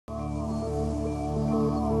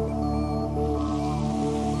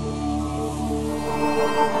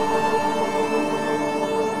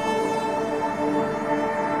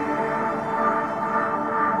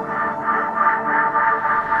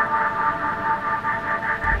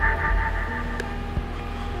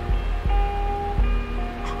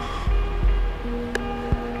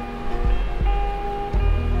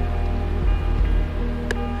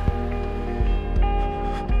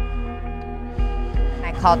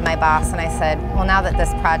called my boss and I said, well, now that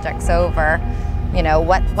this project's over, you know,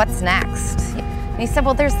 what's next? And he said,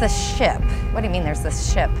 well, there's this ship. What do you mean there's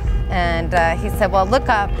this ship? And he said, well, look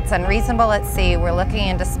up, it's Unreasonable at Sea. We're looking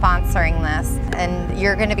into sponsoring this. And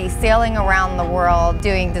you're going to be sailing around the world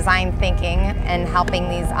doing design thinking and helping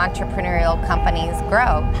these entrepreneurial companies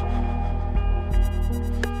grow.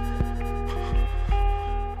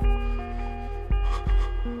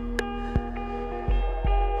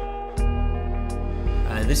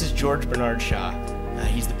 This is George Bernard Shaw.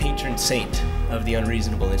 He's the patron saint of the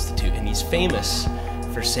Unreasonable Institute, and he's famous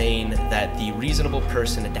for saying that the reasonable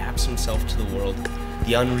person adapts himself to the world,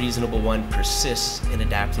 the unreasonable one persists in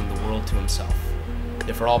adapting the world to himself.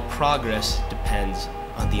 Therefore, all progress depends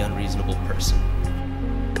on the unreasonable person.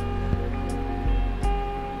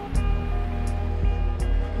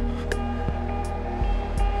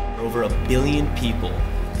 Over 1 billion people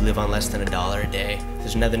who live on less than $1 a day.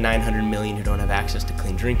 There's another 900 million who don't have access to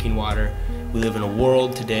clean drinking water. We live in a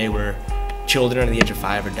world today where children under the age of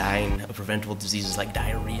 5 are dying of preventable diseases like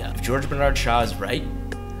diarrhea. If George Bernard Shaw is right,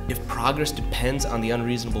 if progress depends on the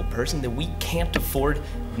unreasonable person, then we can't afford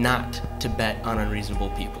not to bet on unreasonable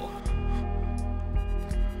people.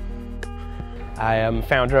 I am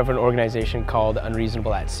founder of an organization called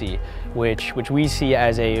Unreasonable at Sea, which we see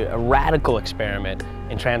as a radical experiment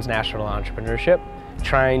in transnational entrepreneurship,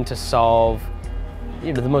 trying to solve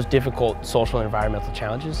the most difficult social and environmental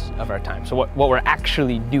challenges of our time. So what we're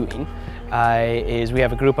actually doing is we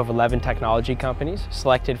have a group of 11 technology companies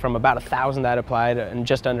selected from about 1,000 that applied in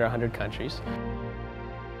just under 100 countries.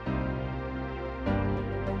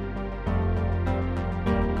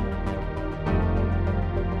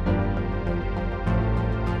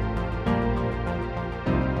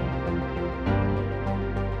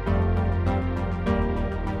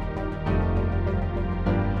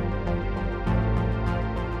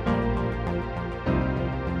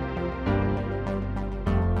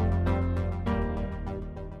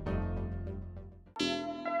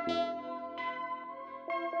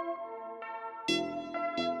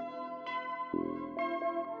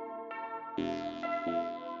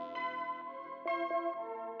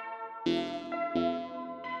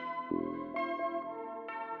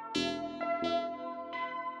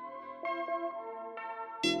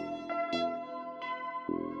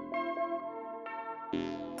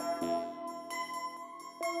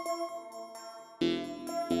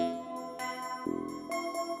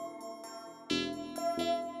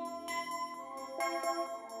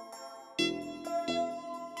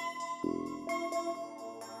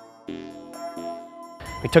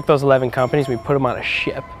 We took those 11 companies, we put them on a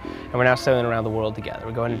ship, and we're now sailing around the world together.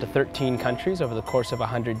 We're going into 13 countries over the course of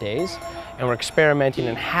 100 days, and we're experimenting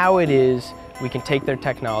in how it is we can take their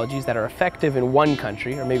technologies that are effective in one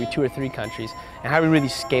country, or maybe 2 or 3 countries, and how we really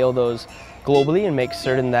scale those globally and make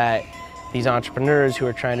certain that these entrepreneurs who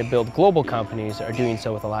are trying to build global companies are doing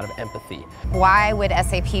so with a lot of empathy. Why would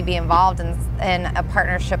SAP be involved in a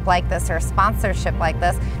partnership like this or a sponsorship like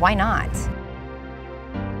this? Why not?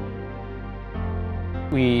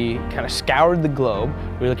 We kind of scoured the globe.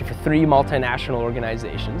 We were looking for 3 multinational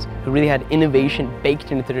organizations who really had innovation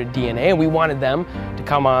baked into their DNA, and we wanted them to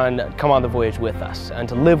come on the voyage with us and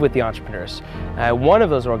to live with the entrepreneurs. One of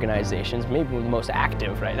those organizations, maybe the most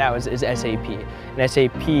active right now, is SAP. And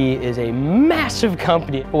SAP is a massive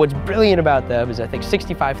company. But what's brilliant about them is I think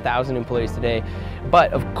 65,000 employees today,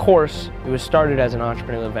 but of course it was started as an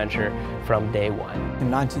entrepreneurial venture from day one.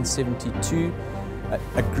 In 1972,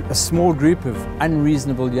 a small group of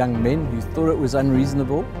unreasonable young men who thought it was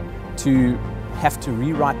unreasonable to have to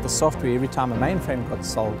rewrite the software every time a mainframe got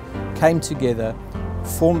sold, came together,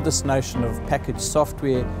 formed this notion of packaged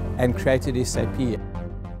software and created SAP.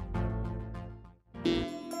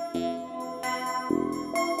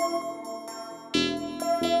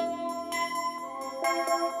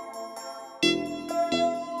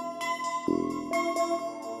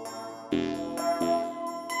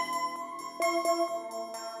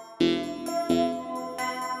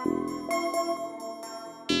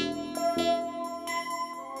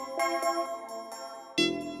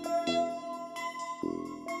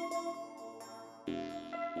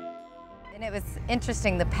 And it was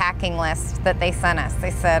interesting, the packing list that they sent us. They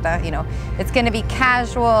said, you know, it's going to be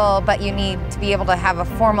casual, but you need to be able to have a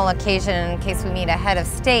formal occasion in case we meet a head of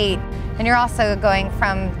state. And you're also going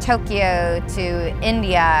from Tokyo to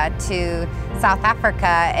India to South Africa,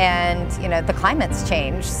 and you know the climate's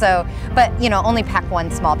changed. So, but you know, only pack one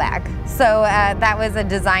small bag. So that was a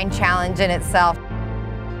design challenge in itself.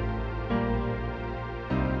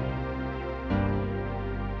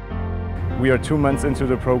 We are 2 months into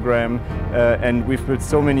the program and we've built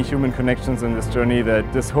so many human connections in this journey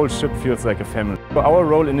that this whole ship feels like a family. Our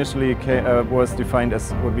role initially was defined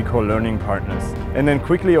as what we call learning partners. And then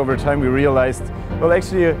quickly over time we realized, well,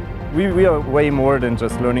 actually we are way more than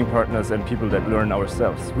just learning partners and people that learn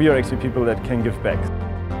ourselves. We are actually people that can give back.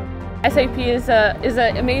 SAP is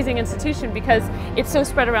an amazing institution because it's so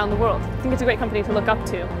spread around the world. I think it's a great company to look up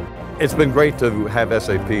to. It's been great to have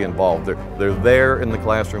SAP involved. They're there in the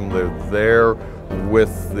classroom, they're there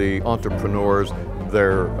with the entrepreneurs,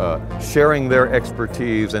 they're sharing their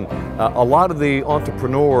expertise, and a lot of the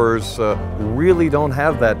entrepreneurs really don't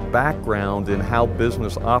have that background in how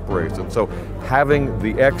business operates, and so having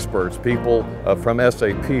the experts, people from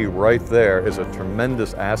SAP right there is a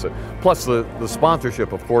tremendous asset. Plus the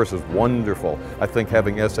sponsorship, of course, is wonderful. I think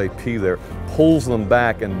having SAP there pulls them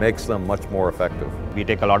back and makes them much more effective. We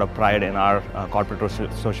take a lot of pride in our corporate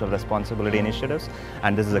social responsibility initiatives,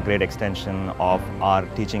 and this is a great extension of our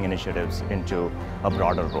teaching initiatives into a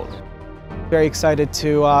broader role. Very excited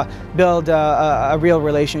to build a real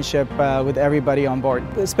relationship with everybody on board,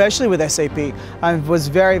 especially with SAP. I was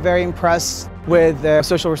very, very impressed with their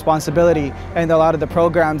social responsibility and a lot of the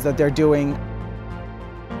programs that they're doing.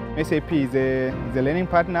 SAP is a learning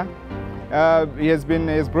partner. He has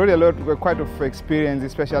brought quite of experience,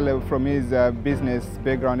 especially from his business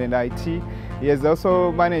background in IT. He has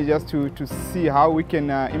also managed us to see how we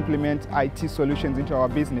can implement IT solutions into our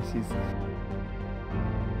businesses.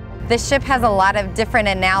 The ship has a lot of different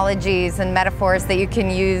analogies and metaphors that you can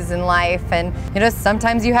use in life, and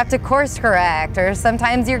sometimes you have to course correct, or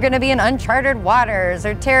sometimes you're going to be in uncharted waters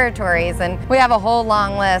or territories, and we have a whole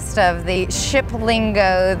long list of the ship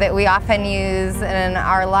lingo that we often use in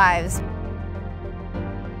our lives.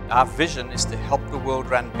 Our vision is to help the world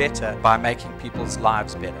run better by making people's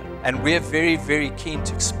lives better. And we're very, very keen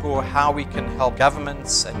to explore how we can help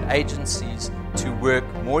governments and agencies to work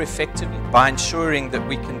more effectively by ensuring that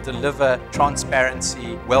we can deliver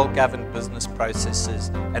transparency, well-governed business processes,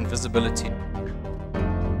 and visibility.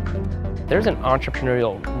 There's an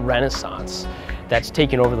entrepreneurial renaissance that's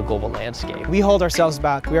taken over the global landscape. We hold ourselves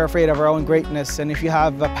back. We are afraid of our own greatness, and if you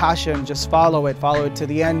have a passion, just follow it to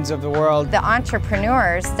the ends of the world. The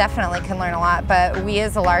entrepreneurs definitely can learn a lot, but we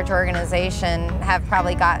as a large organization have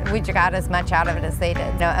probably got as much out of it as they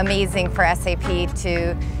did. Amazing for SAP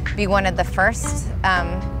to be one of the first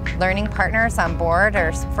learning partners on board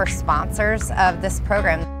or first sponsors of this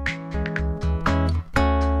program.